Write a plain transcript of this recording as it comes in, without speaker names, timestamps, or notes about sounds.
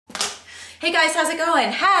Hey guys, how's it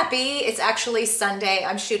going? Happy. It's actually Sunday.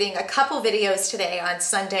 I'm shooting a couple videos today on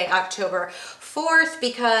Sunday, October 4th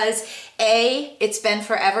because A, it's been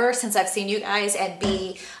forever since I've seen you guys, and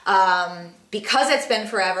B, because it's been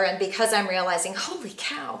forever and because I'm realizing, holy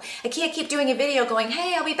cow, I can't keep doing a video going,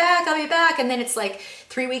 hey, I'll be back, and then it's like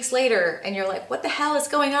 3 weeks later and you're like, what the hell is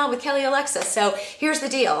going on with Kelly Alexa? So here's the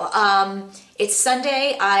deal. It's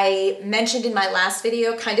Sunday. I mentioned in my last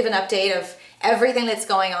video kind of an update of everything that's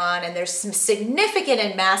going on, and there's some significant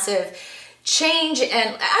and massive change,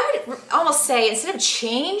 and I would almost say instead of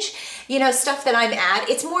change, you know, stuff that I'm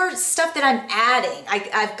it's more stuff that I'm adding.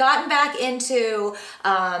 I've gotten back into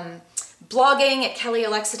blogging at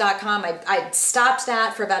kellyalexa.com. I stopped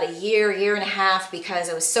that for about a year and a half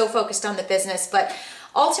because I was so focused on the business, but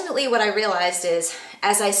ultimately what I realized is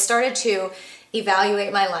as I started to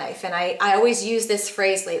evaluate my life, and I always use this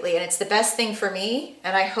phrase lately, and it's the best thing for me,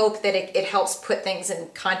 and I hope that it helps put things in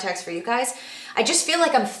context for you guys. I just feel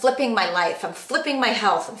like I'm flipping my life, I'm flipping my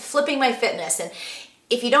health, I'm flipping my fitness. And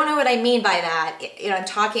if you don't know what I mean by that, you know, I'm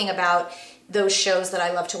talking about those shows that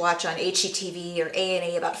I love to watch on HGTV or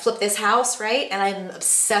A&E about Flip This House, right? And I'm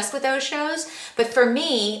obsessed with those shows. But for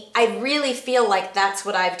me, I really feel like that's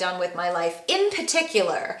what I've done with my life. In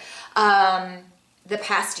particular, the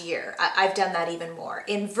past year, I've done that even more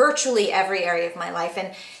in virtually every area of my life.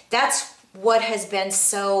 And that's what has been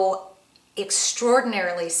so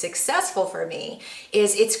extraordinarily successful for me,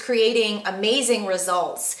 is it's creating amazing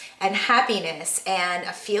results and happiness and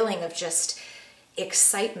a feeling of just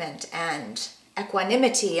excitement and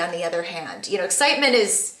equanimity on the other hand. You know, excitement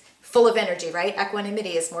is full of energy, right?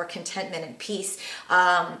 Equanimity is more contentment and peace.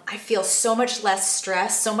 I feel so much less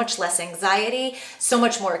stress, so much less anxiety, so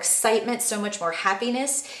much more excitement, so much more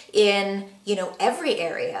happiness in, you know, every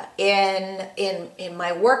area. In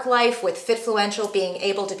my work life with Fitfluential, being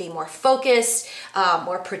able to be more focused,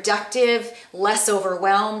 more productive, less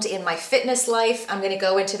overwhelmed. In my fitness life, I'm going to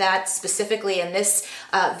go into that specifically in this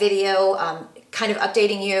video, kind of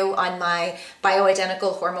updating you on my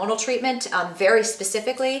bioidentical hormonal treatment, very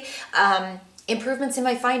specifically. Improvements in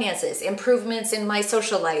my finances, improvements in my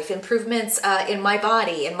social life, improvements in my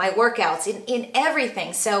body, in my workouts, in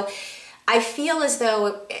everything. So I feel as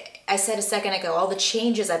though, I said a second ago, all the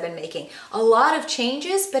changes I've been making, a lot of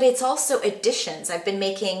changes, but it's also additions. I've been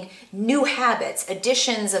making new habits,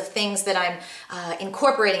 additions of things that I'm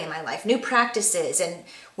incorporating in my life, new practices. And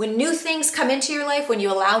when new things come into your life, when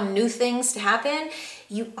you allow new things to happen,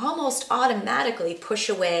 you almost automatically push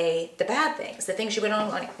away the bad things, the things you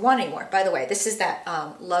don't want anymore. By the way, this is that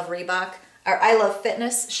Love Reebok, or I Love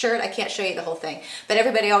Fitness shirt. I can't show you the whole thing, but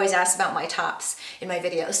everybody always asks about my tops in my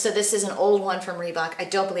videos. So this is an old one from Reebok. I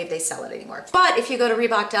don't believe they sell it anymore. But if you go to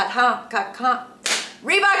Reebok.com,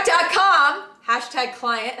 hashtag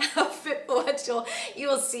client of Fitfluential, you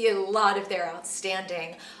will see a lot of their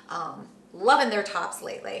outstanding loving their tops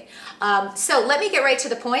lately. So let me get right to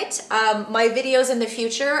the point. My videos in the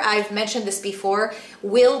future, I've mentioned this before,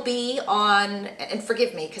 will be on, and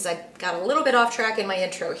forgive me because I got a little bit off track in my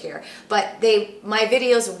intro here, but my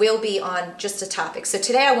videos will be on just a topic. So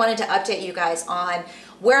today I wanted to update you guys on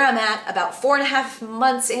where I'm at about 4.5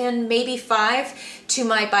 months in, maybe 5, to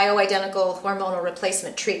my bioidentical hormonal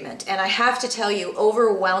replacement treatment. And I have to tell you,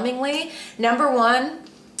 overwhelmingly, number one,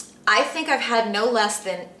 I think I've had no less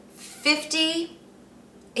than 50,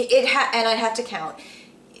 and I'd have to count,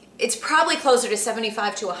 it's probably closer to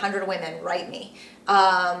 75 to 100 women write me,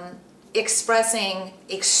 expressing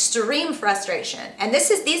extreme frustration. And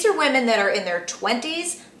these are women that are in their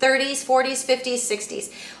 20s, 30s, 40s, 50s,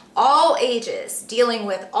 60s, all ages, dealing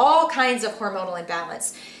with all kinds of hormonal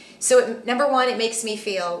imbalance. So number one, it makes me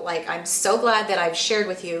feel like I'm so glad that I've shared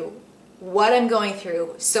with you what I'm going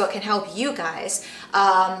through so it can help you guys.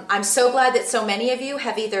 I'm so glad that so many of you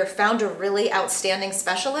have either found a really outstanding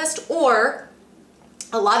specialist, or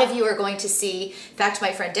a lot of you are going to see, in fact,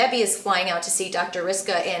 my friend Debbie is flying out to see Dr.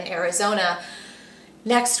 Riska in Arizona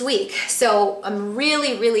next week. So I'm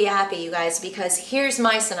really, really happy, you guys, because here's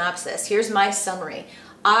my synopsis, here's my summary.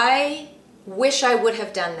 I wish I would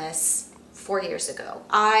have done this 4 years ago.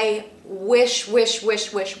 I wish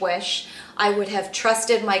I would have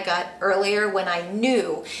trusted my gut earlier when I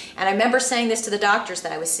knew. And I remember saying this to the doctors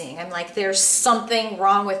that I was seeing. I'm like, there's something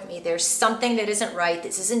wrong with me. There's something that isn't right.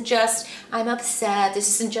 This isn't just I'm upset. This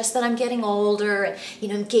isn't just that I'm getting older and, you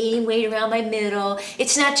know, I'm gaining weight around my middle.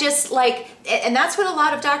 It's not just like, and that's what a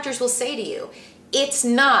lot of doctors will say to you. It's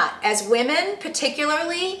not. As women,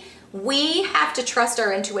 particularly, we have to trust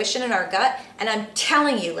our intuition and our gut. And I'm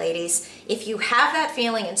telling you, ladies, if you have that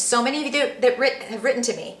feeling, and so many of you that have written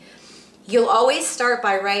to me, you'll always start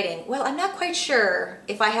by writing, well, I'm not quite sure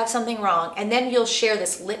if I have something wrong. And then you'll share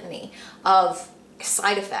this litany of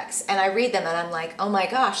side effects. And I read them and I'm like, oh my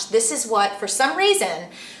gosh, this is what, for some reason,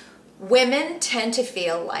 women tend to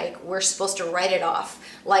feel like we're supposed to write it off.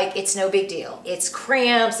 Like it's no big deal. It's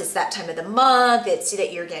cramps, it's that time of the month, it's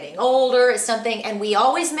that you're getting older, it's something, and we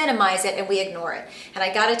always minimize it and we ignore it. And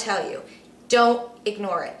I gotta tell you, don't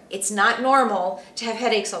ignore it. It's not normal to have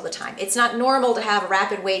headaches all the time. It's not normal to have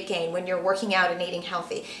rapid weight gain when you're working out and eating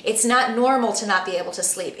healthy. It's not normal to not be able to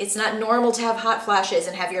sleep. It's not normal to have hot flashes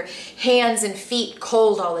and have your hands and feet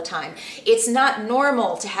cold all the time. It's not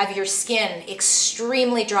normal to have your skin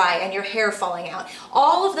extremely dry and your hair falling out.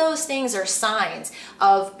 All of those things are signs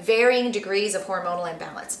of varying degrees of hormonal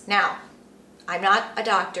imbalance. Now, I'm not a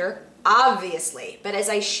doctor, obviously, but as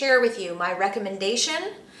I share with you, my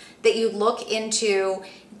recommendation that you look into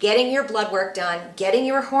getting your blood work done, getting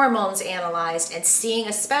your hormones analyzed, and seeing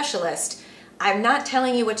a specialist. I'm not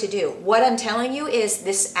telling you what to do. What I'm telling you is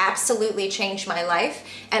this absolutely changed my life,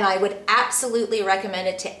 and I would absolutely recommend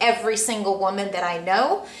it to every single woman that I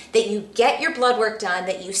know, that you get your blood work done,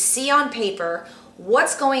 that you see on paper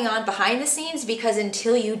what's going on behind the scenes, because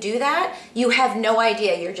until you do that, you have no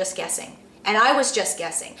idea, you're just guessing. And I was just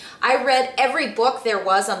guessing. I read every book there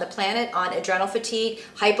was on the planet on adrenal fatigue,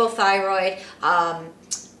 hypothyroid,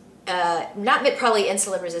 probably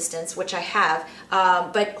insulin resistance, which I have,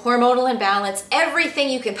 but hormonal imbalance, everything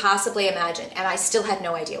you can possibly imagine. And I still had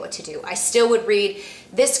no idea what to do. I still would read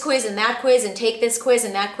this quiz and that quiz and take this quiz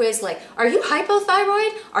and that quiz, like, are you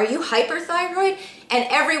hypothyroid? Are you hyperthyroid? And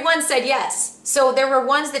everyone said yes. So there were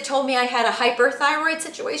ones that told me I had a hyperthyroid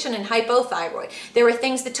situation and hypothyroid. There were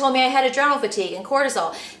things that told me I had adrenal fatigue and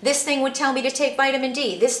cortisol. This thing would tell me to take vitamin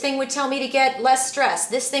D. This thing would tell me to get less stress.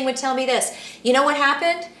 This thing would tell me this. You know what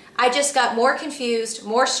happened? I just got more confused,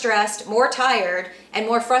 more stressed, more tired, and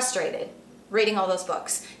more frustrated reading all those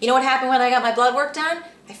books. You know what happened when I got my blood work done?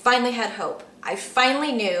 I finally had hope. I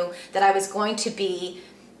finally knew that I was going to be,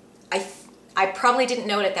 I probably didn't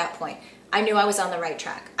know it at that point. I knew I was on the right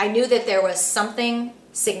track. I knew that there was something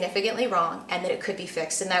significantly wrong and that it could be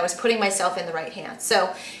fixed, and that I was putting myself in the right hands.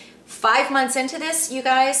 So 5 months into this, you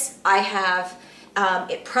guys, I have,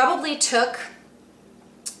 it probably took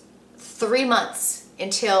 3 months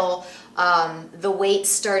until the weight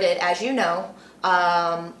started, as you know.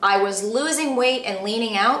 I was losing weight and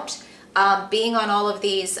leaning out, being on all of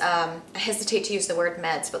these, I hesitate to use the word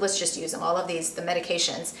meds, but let's just use them, all of these, the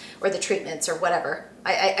medications or the treatments or whatever.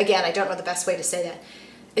 Again, I don't know the best way to say that.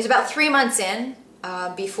 It was about 3 months in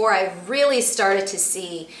before I really started to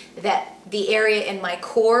see that the area in my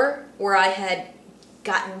core where I had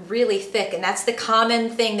gotten really thick, and that's the common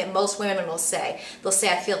thing that most women will say. They'll say,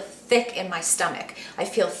 I feel thick in my stomach. I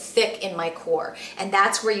feel thick in my core. And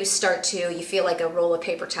that's where you start to, you feel like a roll of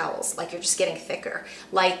paper towels, like you're just getting thicker.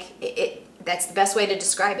 Like that's the best way to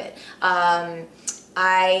describe it.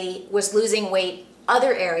 I was losing weight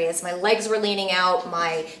other areas. My legs were leaning out,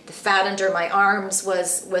 the fat under my arms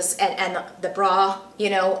and the bra, you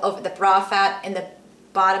know, over the bra fat in the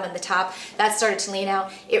bottom and the top, that started to lean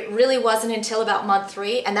out. It really wasn't until about month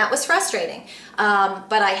 3, and that was frustrating.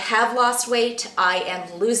 But I have lost weight. I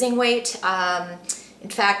am losing weight. In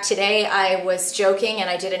fact, today I was joking and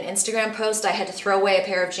I did an Instagram post. I had to throw away a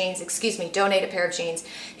pair of jeans, donate a pair of jeans,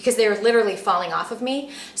 because they were literally falling off of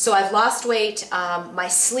me. So I've lost weight. My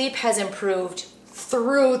sleep has improved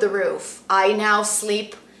through the roof. I now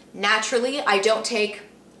sleep naturally. I don't take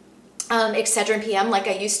Excedrin PM like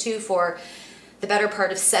I used to for the better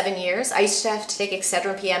part of 7 years. I used to have to take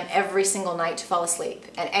Excedrin PM every single night to fall asleep.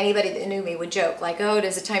 And anybody that knew me would joke like, oh,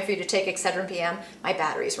 is it time for you to take Excedrin PM? My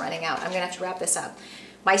battery's running out. I'm gonna have to wrap this up.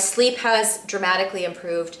 My sleep has dramatically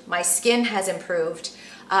improved. My skin has improved.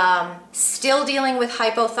 Still dealing with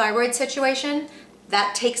hypothyroid situation.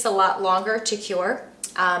 That takes a lot longer to cure.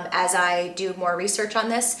 As I do more research on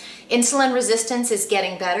this. Insulin resistance is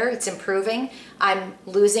getting better, it's improving. I'm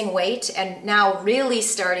losing weight and now really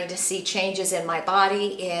starting to see changes in my body,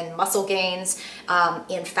 in muscle gains,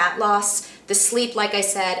 in fat loss. The sleep, like I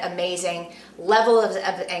said, amazing. Level of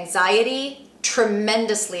anxiety,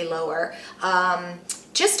 tremendously lower.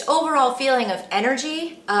 Just overall feeling of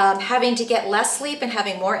energy, having to get less sleep and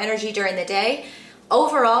having more energy during the day.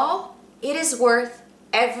 Overall, it is worth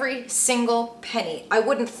every single penny. I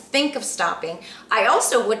wouldn't think of stopping. I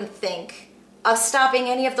also wouldn't think of stopping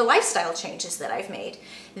any of the lifestyle changes that I've made.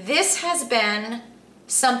 This has been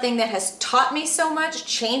something that has taught me so much,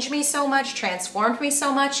 changed me so much, transformed me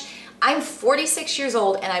so much. I'm 46 years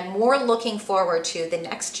old and I'm more looking forward to the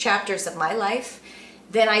next chapters of my life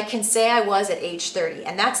than I can say I was at age 30.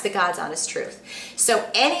 And that's the God's honest truth. So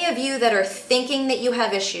any of you that are thinking that you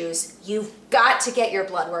have issues, you've got to get your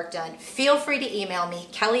blood work done. Feel free to email me,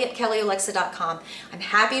 kelly@kellyalexa.com. I'm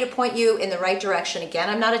happy to point you in the right direction. Again,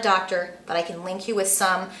 I'm not a doctor, but I can link you with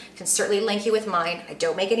some, can certainly link you with mine. I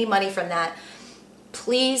don't make any money from that.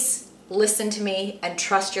 Please listen to me and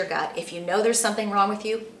trust your gut. If you know there's something wrong with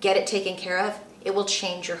you, get it taken care of. It will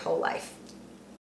change your whole life.